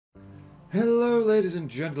Hello, ladies and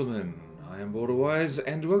gentlemen. I am BorderWise,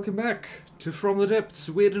 and welcome back to From the Depths,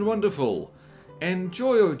 Weird and Wonderful. And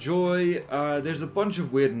joy oh joy, there's a bunch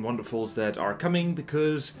of Weird and Wonderfuls that are coming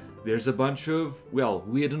because there's a bunch of, well,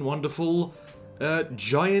 weird and wonderful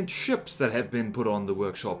giant ships that have been put on the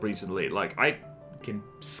workshop recently. Like, I can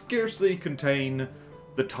scarcely contain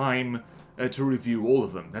the time to review all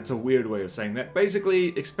of them. That's a weird way of saying that.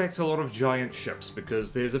 Basically, expect a lot of giant ships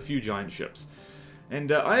because there's a few giant ships.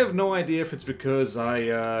 And I have no idea if it's because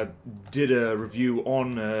I did a review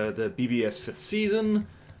on the BBS 5th season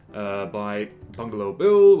by Bungalow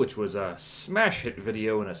Bill, which was a smash hit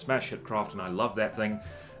video and a smash hit craft, and I love that thing.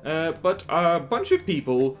 But a bunch of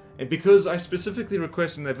people, and because I specifically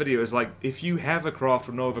requested in that video, is like, if you have a craft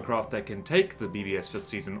or know of a craft that can take the BBS 5th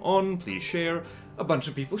season on, please share. A bunch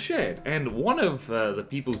of people shared, and one of the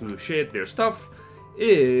people who shared their stuff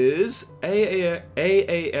is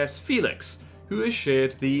AAS Felix, who has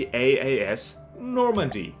shared the AAS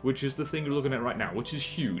Normandie, which is the thing you're looking at right now, which is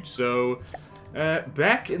huge. So,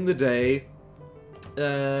 back in the day,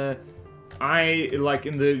 like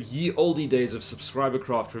in the ye olde days of Subscriber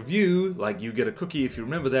Craft Review, like you get a cookie if you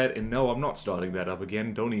remember that, and no, I'm not starting that up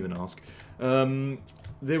again, don't even ask.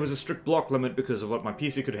 There was a strict block limit because of what my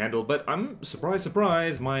PC could handle, but surprise,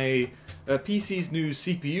 surprise, my PC's new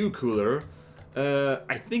CPU cooler,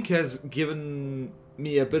 I think has given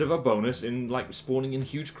me a bit of a bonus in like spawning in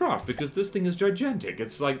huge craft, because this thing is gigantic.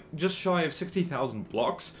 It's like just shy of 60,000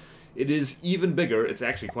 blocks. It is even bigger, it's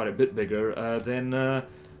actually quite a bit bigger than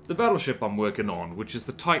the Battleship I'm working on, which is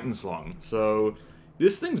the Titan Slung. So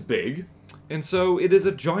this thing's big, and so it is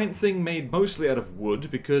a giant thing made mostly out of wood,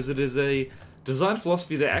 because it is a design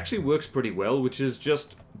philosophy that actually works pretty well, which is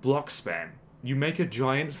just block spam. You make a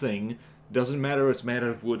giant thing. Doesn't matter, it's made out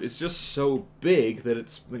of wood, it's just so big that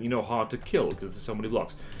it's, you know, hard to kill because there's so many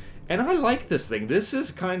blocks. And I like this thing. This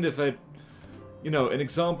is kind of a, you know, an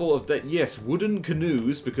example of that, yes, wooden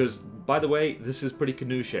canoes, because, by the way, this is pretty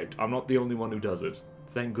canoe-shaped. I'm not the only one who does it.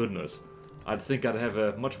 Thank goodness. I'd think I'd have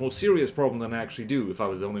a much more serious problem than I actually do if I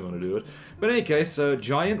was the only one to do it. But in any case, a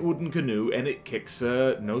giant wooden canoe, and it kicks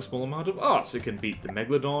no small amount of ass. It can beat the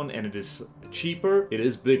Megalodon, and it is cheaper, it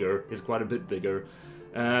is bigger, it's quite a bit bigger.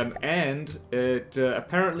 And it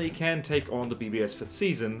apparently can take on the BBS 5th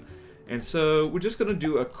season, and so we're just going to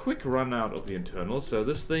do a quick run out of the internals. So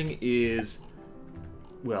this thing is,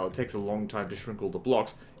 well, it takes a long time to shrink all the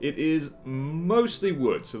blocks. It is mostly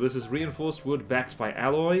wood, so this is reinforced wood backed by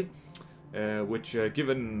alloy, which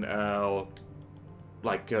given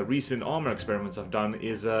recent armor experiments I've done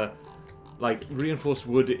is like reinforced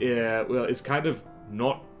wood, well, it's kind of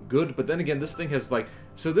not good, but then again, this thing has like,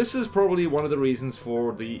 so this is probably one of the reasons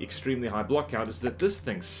for the extremely high block count, is that this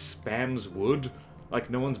thing spams wood like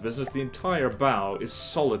no one's business. The entire bow is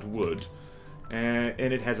solid wood, and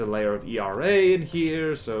it has a layer of ERA in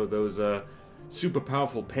here, so those super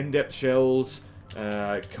powerful pen depth shells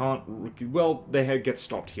they get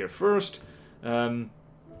stopped here first.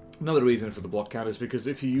 Another reason for the block count is because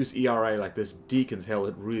if you use ERA like this Deacon's Hell,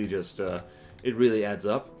 it really just it really adds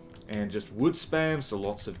up. And just wood spam, so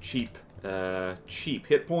lots of cheap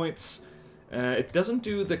hit points. It doesn't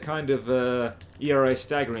do the kind of ERA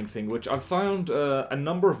staggering thing, which I've found a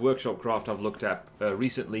number of workshop craft I've looked at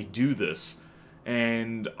recently do this,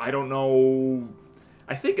 and I don't know.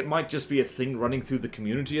 I think it might just be a thing running through the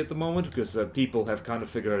community at the moment, because people have kind of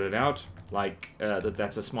figured it out, like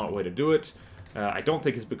that's a smart way to do it. I don't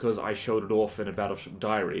think it's because I showed it off in a Battleship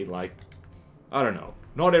diary. Like, I don't know.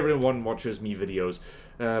 Not everyone watches me videos.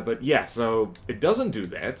 But yeah, so it doesn't do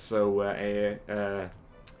that, so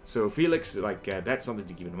so Felix, like, that's something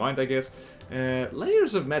to keep in mind, I guess.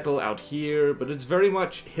 Layers of metal out here, but it's very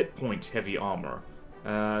much hit point heavy armor.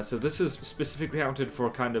 So this is specifically counted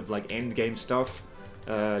for kind of like end game stuff.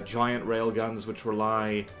 Giant railguns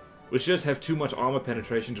which just have too much armor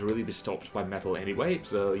penetration to really be stopped by metal anyway,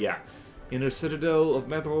 so yeah. Inner citadel of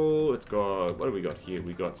metal, it's got, what do we got here?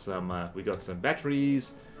 We got some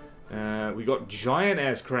batteries. We got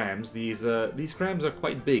giant-ass crams. These crams are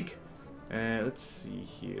quite big. Let's see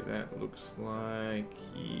here. That looks like,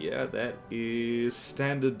 yeah, that is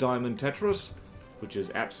standard diamond Tetris, which is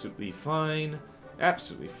absolutely fine.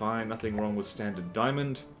 Absolutely fine. Nothing wrong with standard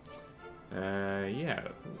diamond. Yeah,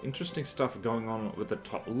 interesting stuff going on with the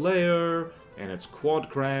top layer, and it's quad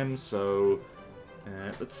crams. So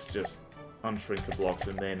let's just unshrink the blocks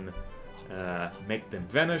and then make them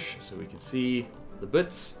vanish so we can see the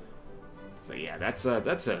bits. So yeah, that's a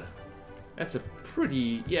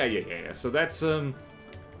pretty, yeah. So that's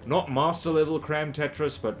not master level cram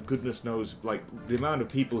Tetris, but goodness knows, like, the amount of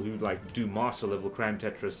people who like do master level cram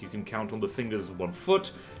Tetris you can count on the fingers of one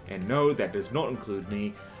foot, and no, that does not include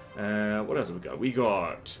me. What else have we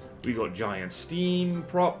got? We got giant steam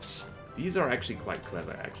props. These are actually quite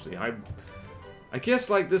clever, actually. I guess,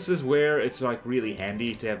 like, this is where it's, like, really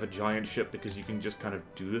handy to have a giant ship because you can just kind of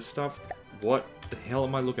do this stuff. What the hell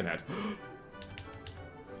am I looking at?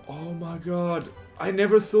 Oh my god. I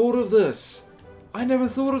never thought of this. I never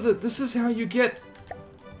thought of it. This is how you get...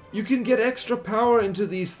 You can get extra power into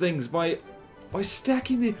these things by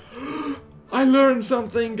stacking the... I learned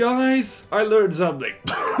something, guys. I learned something.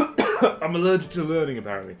 I'm allergic to learning,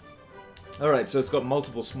 apparently. Alright, so it's got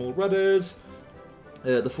multiple small rudders.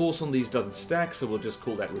 The force on these doesn't stack, so we'll just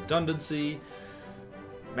call that redundancy.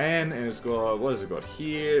 Man, and it's got, what has it got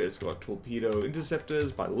here? It's got torpedo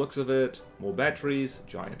interceptors, by the looks of it. More batteries,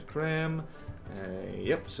 giant CRAM.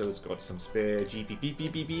 Yep, so it's got some spare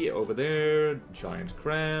GPPPPP over there. Giant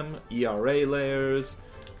CRAM, ERA layers.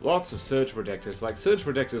 Lots of surge protectors, like surge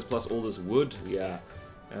protectors plus all this wood. Yeah,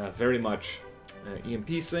 very much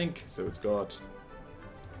EMP sync, so it's got...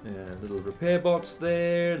 little repair bots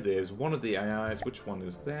there. There's one of the AIs. Which one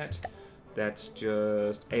is that? That's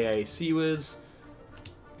just AAS Felix.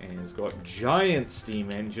 And it's got giant steam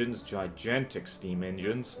engines, gigantic steam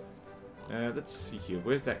engines. Let's see here.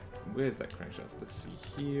 Where's that crankshaft? Let's see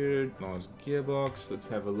here. Large gearbox. Let's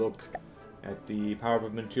have a look at the power per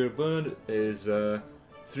material burned. Is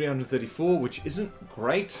 334, which isn't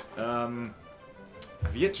great.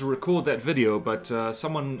 I've yet to record that video, but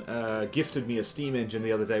someone gifted me a steam engine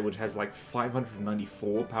the other day which has like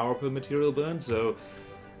 594 power per material burn, so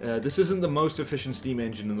this isn't the most efficient steam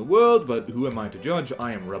engine in the world, but who am I to judge?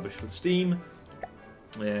 I am rubbish with steam,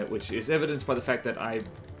 which is evidenced by the fact that I...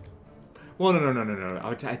 Well, no,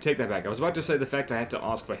 I take that back. I was about to say the fact I had to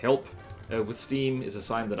ask for help with steam is a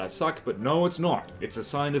sign that I suck, but no, it's not. It's a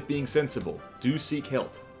sign of being sensible. Do seek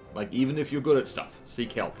help. Like, even if you're good at stuff,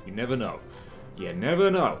 seek help. You never know. You never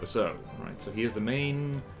know. So, alright, so here's the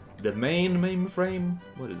mainframe.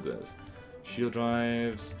 What is this? Shield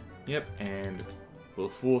drives. Yep, and will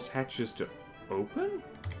force hatches to open?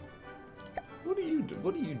 What are you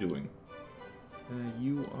doing?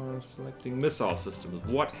 You are selecting missile systems.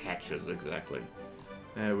 What hatches exactly?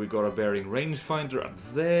 We got a bearing rangefinder up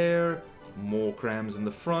there. More crams in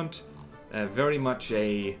the front. Very much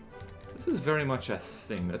a... This is very much a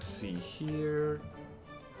thing. Let's see here.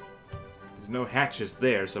 There's no hatches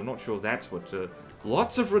there, so I'm not sure that's what...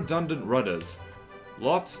 lots of redundant rudders.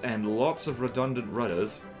 Lots and lots of redundant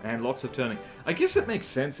rudders. And lots of turning. I guess it makes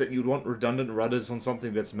sense that you'd want redundant rudders on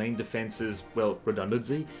something that's main defense is, well,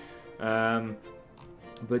 redundancy.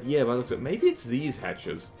 But yeah, maybe it's these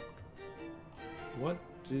hatches. What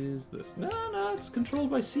is this? No, it's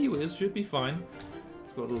controlled by CWIS. Should be fine.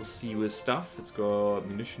 It's got a little CWIS stuff. It's got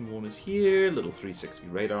munition warners here. Little 360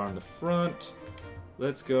 radar on the front.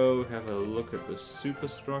 Let's go have a look at the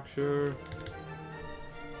superstructure.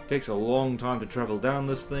 Takes a long time to travel down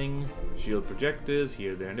this thing. Shield projectors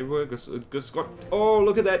here, there, and everywhere. It's got... Oh,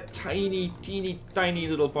 look at that tiny, tiny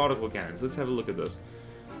little particle cannons. Let's have a look at this.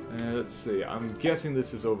 Let's see. I'm guessing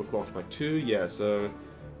this is overclocked by 2. Yeah, so...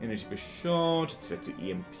 Energy per shot. It's set to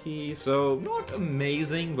EMP. So, not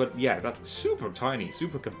amazing, but yeah, that's super tiny,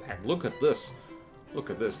 super compact. Look at this. Look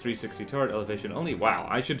at this. 360 turret elevation only. Wow,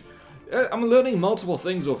 I should... I'm learning multiple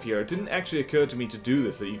things off here. It didn't actually occur to me to do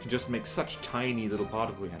this, that you can just make such tiny little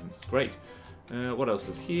particle cannons. Great. What else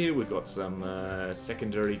is here? We've got some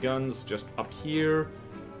secondary guns just up here.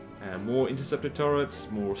 More interceptor turrets,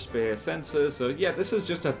 more spare sensors. So yeah, this is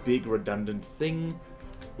just a big redundant thing,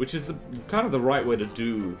 which is kind of the right way to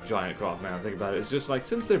do giant craft now. Think about it. It's just like,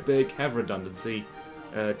 since they're big, have redundancy.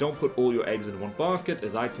 Don't put all your eggs in one basket,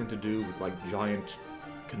 as I tend to do with like giant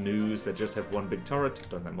canoes that just have one big turret. I've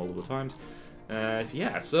done that multiple times.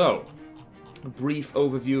 Yeah, so a brief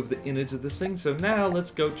overview of the innards of this thing. So now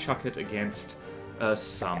let's go chuck it against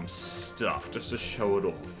some stuff, just to show it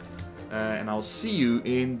off. And I'll see you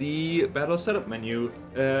in the battle setup menu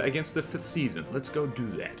against the 5th season. Let's go do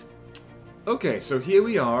that. Okay, so here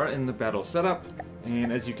we are in the battle setup,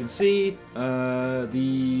 and as you can see,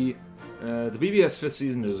 the BBS 5th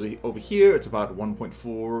season is over here. It's about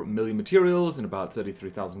 1.4 million materials and about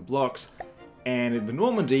 33,000 blocks. And the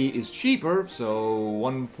Normandie is cheaper, so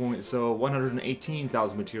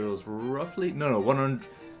 118,000 materials roughly. No,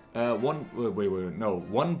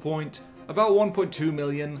 about 1.2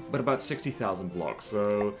 million, but about 60,000 blocks.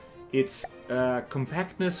 So it's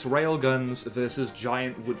compactness railguns versus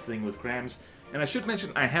giant wood thing with crams. And I should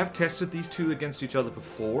mention, I have tested these two against each other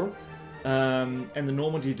before. And the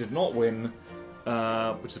Normandie did not win,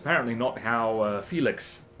 which is apparently not how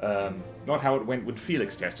Felix, not how it went when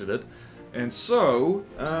Felix tested it. And so,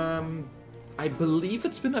 I believe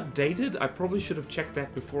it's been updated. I probably should have checked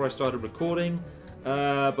that before I started recording.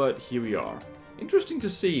 But here we are. Interesting to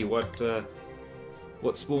see what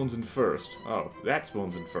spawns in first. Oh, that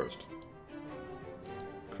spawns in first.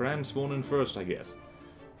 CRAM spawn in first, I guess.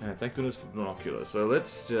 Thank goodness for binoculars. So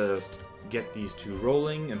let's just get these two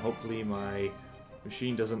rolling, and hopefully my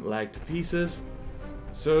machine doesn't lag to pieces.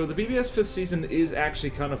 So the BBS 5th season is actually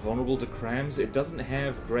kind of vulnerable to CRAMs. It doesn't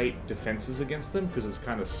have great defenses against them because it's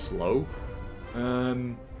kind of slow.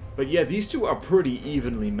 But yeah, these two are pretty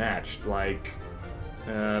evenly matched. Like,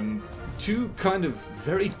 two kind of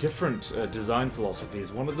very different design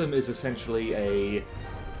philosophies. One of them is essentially a,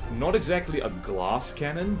 not exactly a glass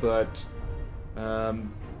cannon, but,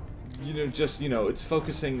 it's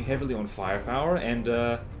focusing heavily on firepower, and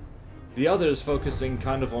the other is focusing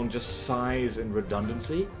kind of on just size and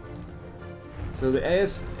redundancy. So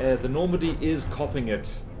the Normandie is copying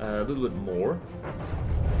it a little bit more.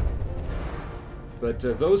 But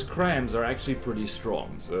those CRAMs are actually pretty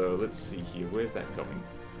strong. So let's see here. Where's that going?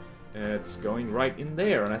 It's going right in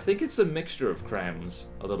there. And I think it's a mixture of CRAMs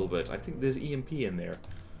a little bit. I think there's EMP in there.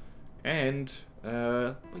 And,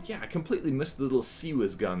 but yeah, I completely missed the little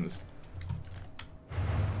Sea-Whiz guns.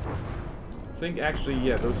 I think actually,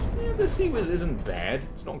 yeah, the Sea-Whiz isn't bad.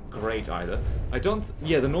 It's not great either.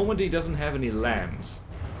 The Normandie doesn't have any lambs.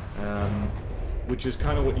 Which is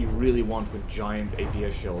kind of what you really want when giant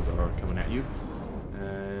APS shells are coming at you.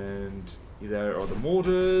 And there are the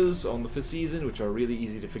mortars on the 5th season, which are really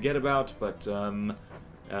easy to forget about, but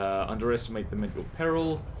underestimate them at your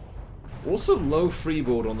peril. Also, low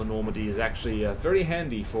freeboard on the Normandie is actually very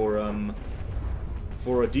handy for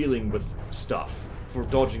dealing with stuff, for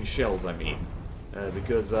dodging shells, I mean,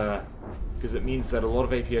 because it means that a lot of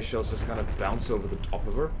APS shells just kind of bounce over the top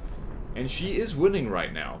of her. And she is winning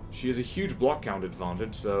right now. She has a huge block count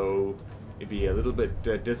advantage, so it'd be a little bit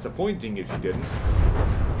disappointing if she didn't.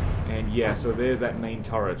 And yeah, so there's that main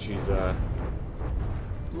turret. She's,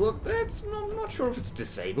 look, I'm not sure if it's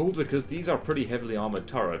disabled, because these are pretty heavily armored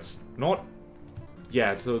turrets.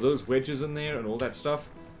 Yeah, so those wedges in there and all that stuff.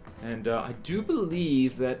 And I do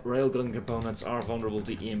believe that railgun components are vulnerable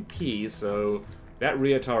to EMP, so that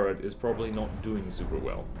rear turret is probably not doing super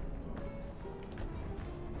well.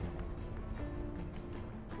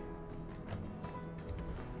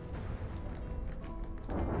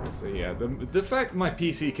 So yeah, the fact my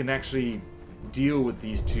PC can actually deal with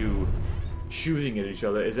these two shooting at each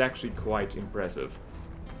other is actually quite impressive.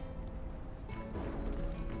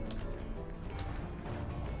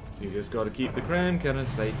 So you just gotta keep the CRAM cannon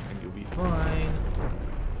safe and you'll be fine.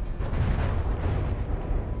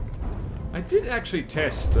 I did actually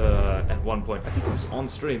test at one point, I think it was on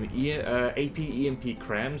stream, AP EMP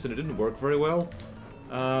CRAMs, and it didn't work very well.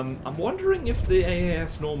 I'm wondering if the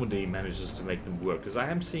AAS Normandie manages to make them work, because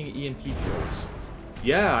I am seeing EMP jolts.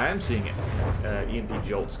 Yeah, I am seeing EMP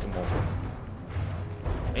jolts come off.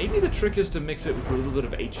 Maybe the trick is to mix it with a little bit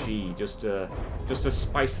of HE, just to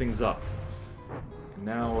spice things up.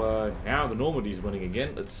 Now, now the Normandie's winning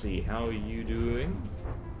again. Let's see, how are you doing?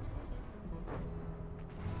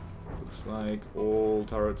 Looks like all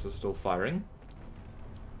turrets are still firing.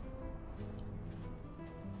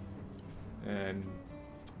 And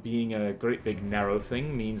being a great big narrow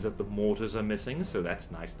thing means that the mortars are missing, so that's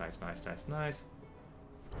nice, nice, nice, nice, nice.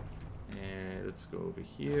 And let's go over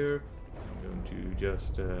here. I'm going to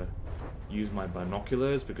just use my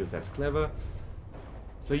binoculars because that's clever.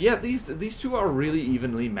 So yeah, these two are really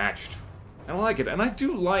evenly matched. And I like it. And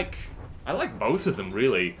I like both of them,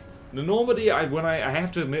 really. The Normandie, I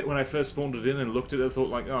have to admit, when I first spawned it in and looked at it, I thought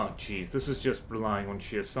like, oh geez, this is just relying on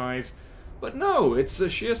sheer size. But no, it's a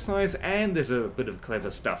sheer size and there's a bit of clever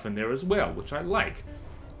stuff in there as well, which I like.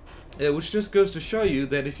 Which just goes to show you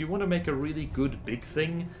that if you want to make a really good big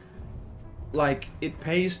thing, like, it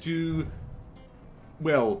pays to,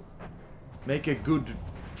 well, make a good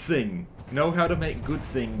thing. Know how to make good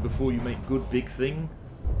thing before you make good big thing.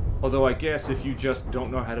 Although I guess if you just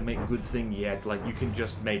don't know how to make good thing yet, like, you can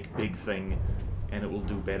just make big thing and it will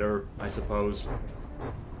do better, I suppose.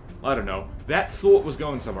 I don't know. That thought was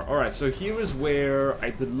going somewhere. Alright, so here is where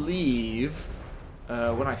I believe,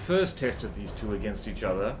 when I first tested these two against each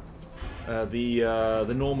other,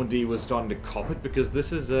 the Normandie was starting to cop it, because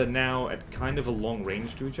this is now at kind of a long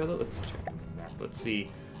range to each other. Let's check the map. Let's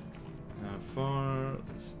see how far.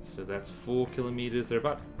 So that's 4 kilometers. They're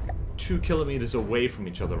about 2 kilometers away from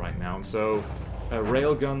each other right now. And so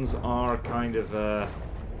railguns are kind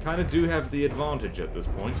of do have the advantage at this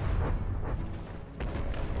point.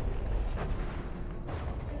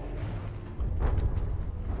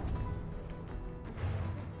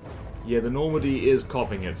 Yeah, the Normandie is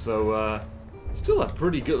copying it, so still a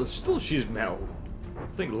pretty good. Still, she's metal. I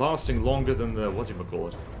think lasting longer than the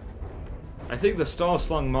whatchamacallit. I think the Star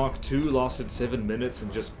Slung Mark II lasted 7 minutes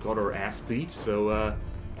and just got her ass beat, so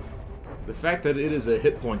the fact that it is a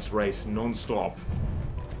hit points race non-stop.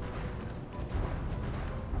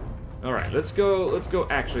 Alright, let's go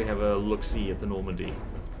actually have a look-see at the Normandie.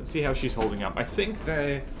 Let's see how she's holding up. I think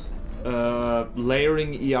they're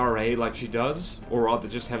layering ERA like she does, or rather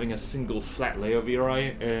just having a single flat layer of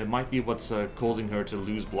ERA, might be what's causing her to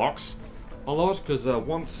lose blocks a lot, because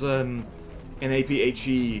once an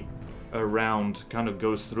APHE round kind of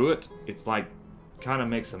goes through it, it's like, kind of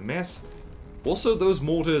makes a mess. Also, those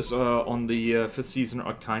mortars on the 5th season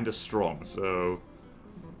are kind of strong, so...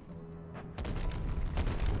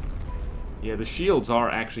 yeah, the shields are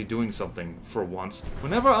actually doing something for once.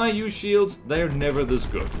 Whenever I use shields, they're never this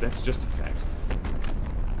good. That's just a fact.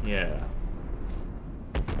 Yeah.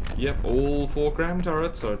 Yep, all 4 CRAM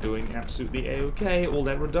turrets are doing absolutely a-okay. All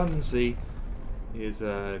that redundancy is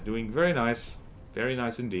doing very nice. Very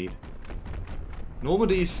nice indeed.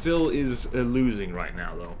 Normandie still is losing right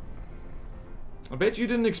now, though. I bet you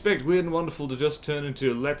didn't expect Weird and Wonderful to just turn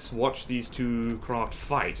into let's watch these two craft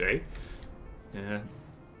fight, eh? Yeah.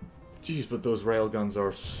 Jeez, but those railguns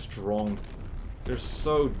are strong. They're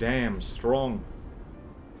so damn strong.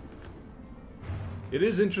 It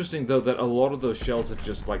is interesting, though, that a lot of those shells are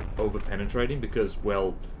just, like, over-penetrating because,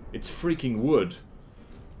 well, it's freaking wood.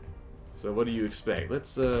 So what do you expect?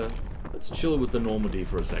 Let's chill with the Normandie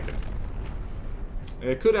for a second.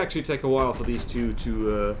 It could actually take a while for these two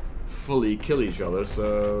to fully kill each other,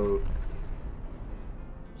 so...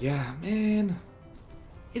 yeah, man...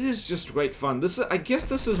 it is just great fun. I guess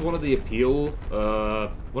this is one of the appeals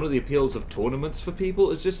of tournaments for people,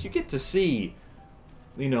 is just you get to see,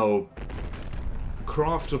 you know,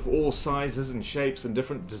 craft of all sizes and shapes and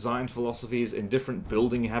different design philosophies and different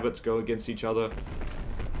building habits go against each other.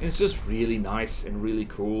 It's just really nice and really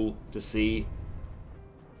cool to see.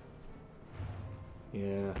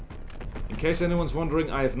 Yeah. In case anyone's wondering,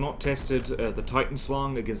 I have not tested the Titan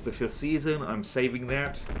Slung against the 5th season. I'm saving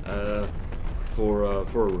that for a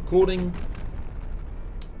recording.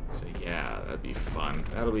 So yeah, that'd be fun.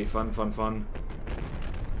 That'll be fun, fun, fun.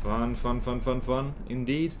 Fun, fun, fun, fun, fun,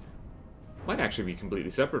 indeed. Might actually be completely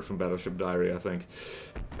separate from Battleship Diary, I think.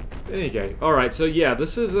 There you go. Alright, so yeah,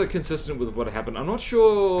 this is consistent with what happened. I'm not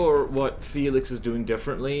sure what Felix is doing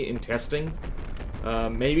differently in testing.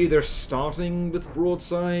 Maybe they're starting with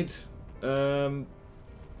broadside, rather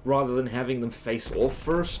than having them face off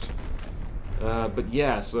first. But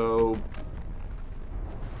yeah, so...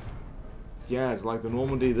 yeah, it's like the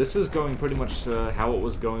Normandie. This is going pretty much how it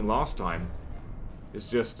was going last time. It's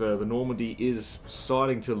just the Normandie is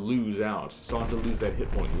starting to lose out, starting to lose that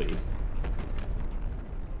hit point lead.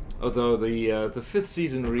 Although the 5th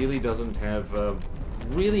season really doesn't have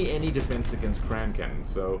really any defense against CRAM Canoe,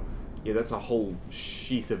 so yeah, that's a whole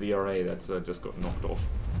sheath of ERA that's just got knocked off.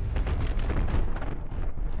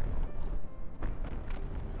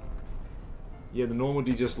 Yeah, the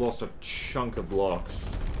Normandie just lost a chunk of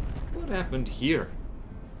blocks. What happened here?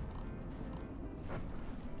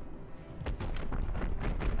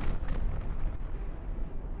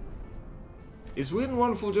 Is Weird and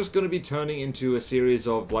Wonderful just going to be turning into a series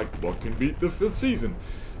of, like, what can beat the 5th season?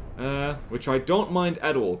 Which I don't mind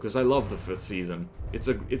at all, because I love the 5th season. It's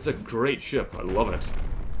a great ship. I love it.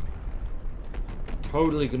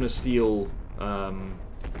 Totally gonna steal,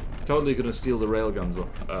 totally gonna steal the railguns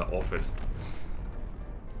off it.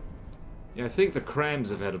 Yeah, I think the CRAMs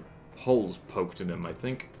have had holes poked in them, I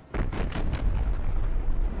think.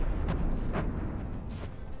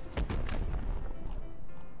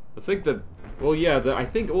 I think that... well, yeah, I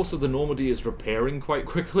think also the Normandie is repairing quite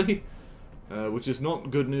quickly, which is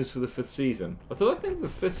not good news for the 5th season. Although I think the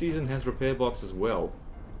 5th season has repair bots as well.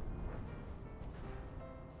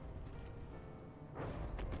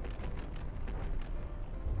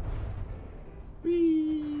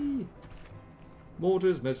 Whee!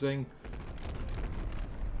 Mortar's missing.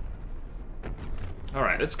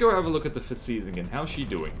 Alright, let's go have a look at the 5th season again. How's she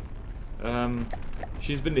doing?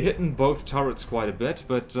 She's been hitting both turrets quite a bit,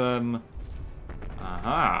 but,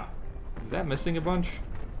 aha! Is that missing a bunch?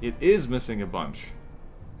 It is missing a bunch.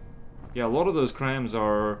 Yeah, a lot of those CRAMs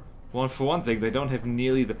are... well, for one thing, they don't have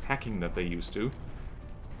nearly the packing that they used to.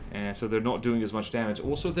 And so they're not doing as much damage.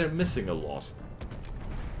 Also, they're missing a lot.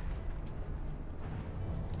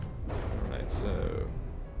 Alright, so...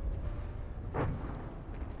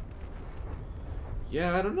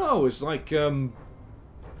 yeah, I don't know. It's like, 5th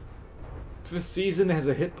season has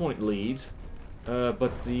a hit point lead,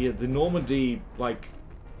 but the Normandie, like,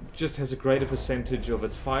 just has a greater percentage of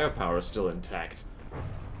its firepower still intact.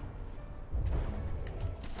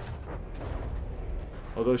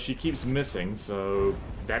 Although she keeps missing, so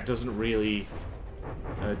that doesn't really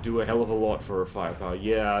do a hell of a lot for firepower.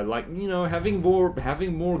 Yeah, like, you know, having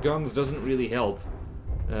more guns doesn't really help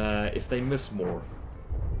if they miss more.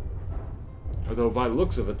 Although, by the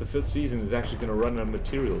looks of it, the 5th season is actually going to run out of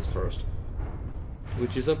materials first,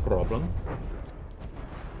 which is a problem.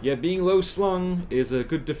 Yeah, being low slung is a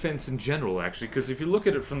good defense in general, actually, because if you look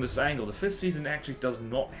at it from this angle, the 5th season actually does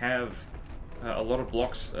not have a lot of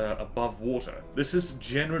blocks above water. This is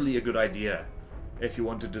generally a good idea if you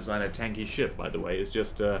want to design a tanky ship, by the way. It's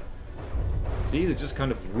just, see, they just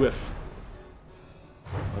kind of whiff.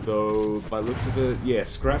 Although, by the looks of it, yeah,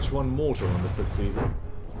 scratch 1 mortar on the 5th season.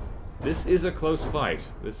 This is a close fight.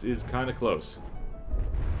 This is kind of close.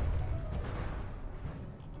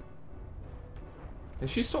 Has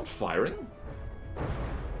she stopped firing?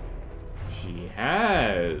 She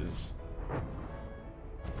has.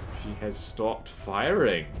 She has stopped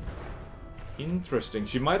firing. Interesting.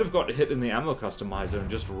 She might have got hit in the ammo customizer and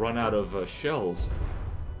just run out of shells.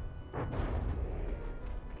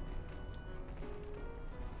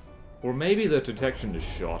 Or maybe the detection is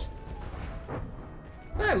shot.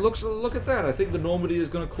 Hey, look at that. I think the Normandie is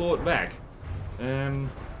going to claw it back.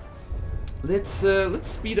 Let's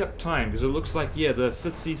speed up time, because it looks like, yeah, the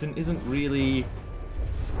 5th season isn't really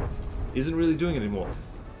doing it anymore.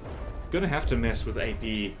 Gonna have to mess with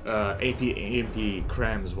AP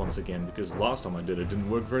CRAMs once again, because last time I did it didn't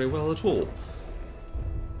work very well at all.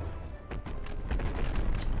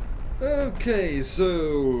 Okay,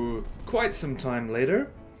 so quite some time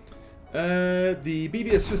later, the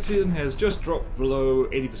BBS 5th season has just dropped below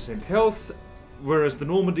 80% health, whereas the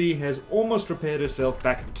Normandie has almost repaired herself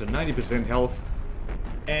back up to 90% health,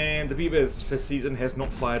 and the BBS 5th season has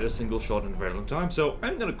not fired a single shot in a very long time, so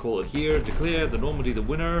I'm gonna call it here, declare the Normandie the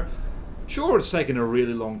winner. Sure, it's taken a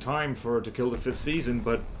really long time for her to kill the 5th season,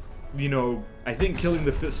 but, you know, I think killing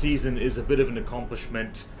the 5th season is a bit of an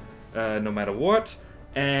accomplishment, no matter what,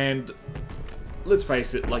 and let's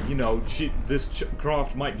face it, like, you know, this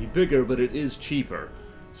craft might be bigger, but it is cheaper.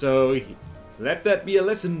 So, let that be a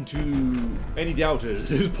lesson to any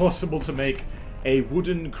doubters. It is possible to make a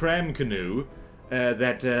wooden CRAM canoe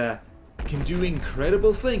that can do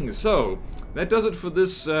incredible things. So, that does it for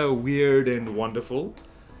this weird and wonderful.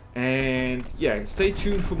 And, yeah, stay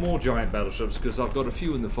tuned for more giant battleships, because I've got a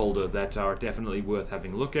few in the folder that are definitely worth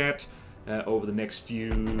having a look at over the next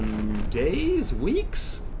few days?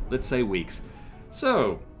 Weeks? Let's say weeks.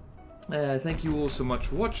 So, thank you all so much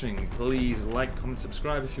for watching. Please like, comment,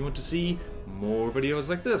 subscribe if you want to see more videos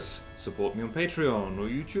like this. Support me on Patreon or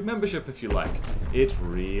YouTube membership if you like. It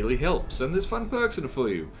really helps, and there's fun perks in it for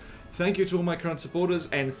you. Thank you to all my current supporters,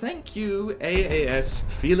 and thank you, AAS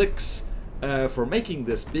Felix, for making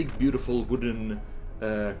this big, beautiful wooden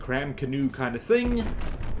CRAM canoe kind of thing.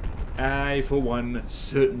 I, for one,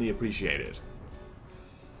 certainly appreciate it.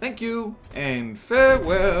 Thank you, and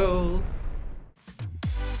farewell!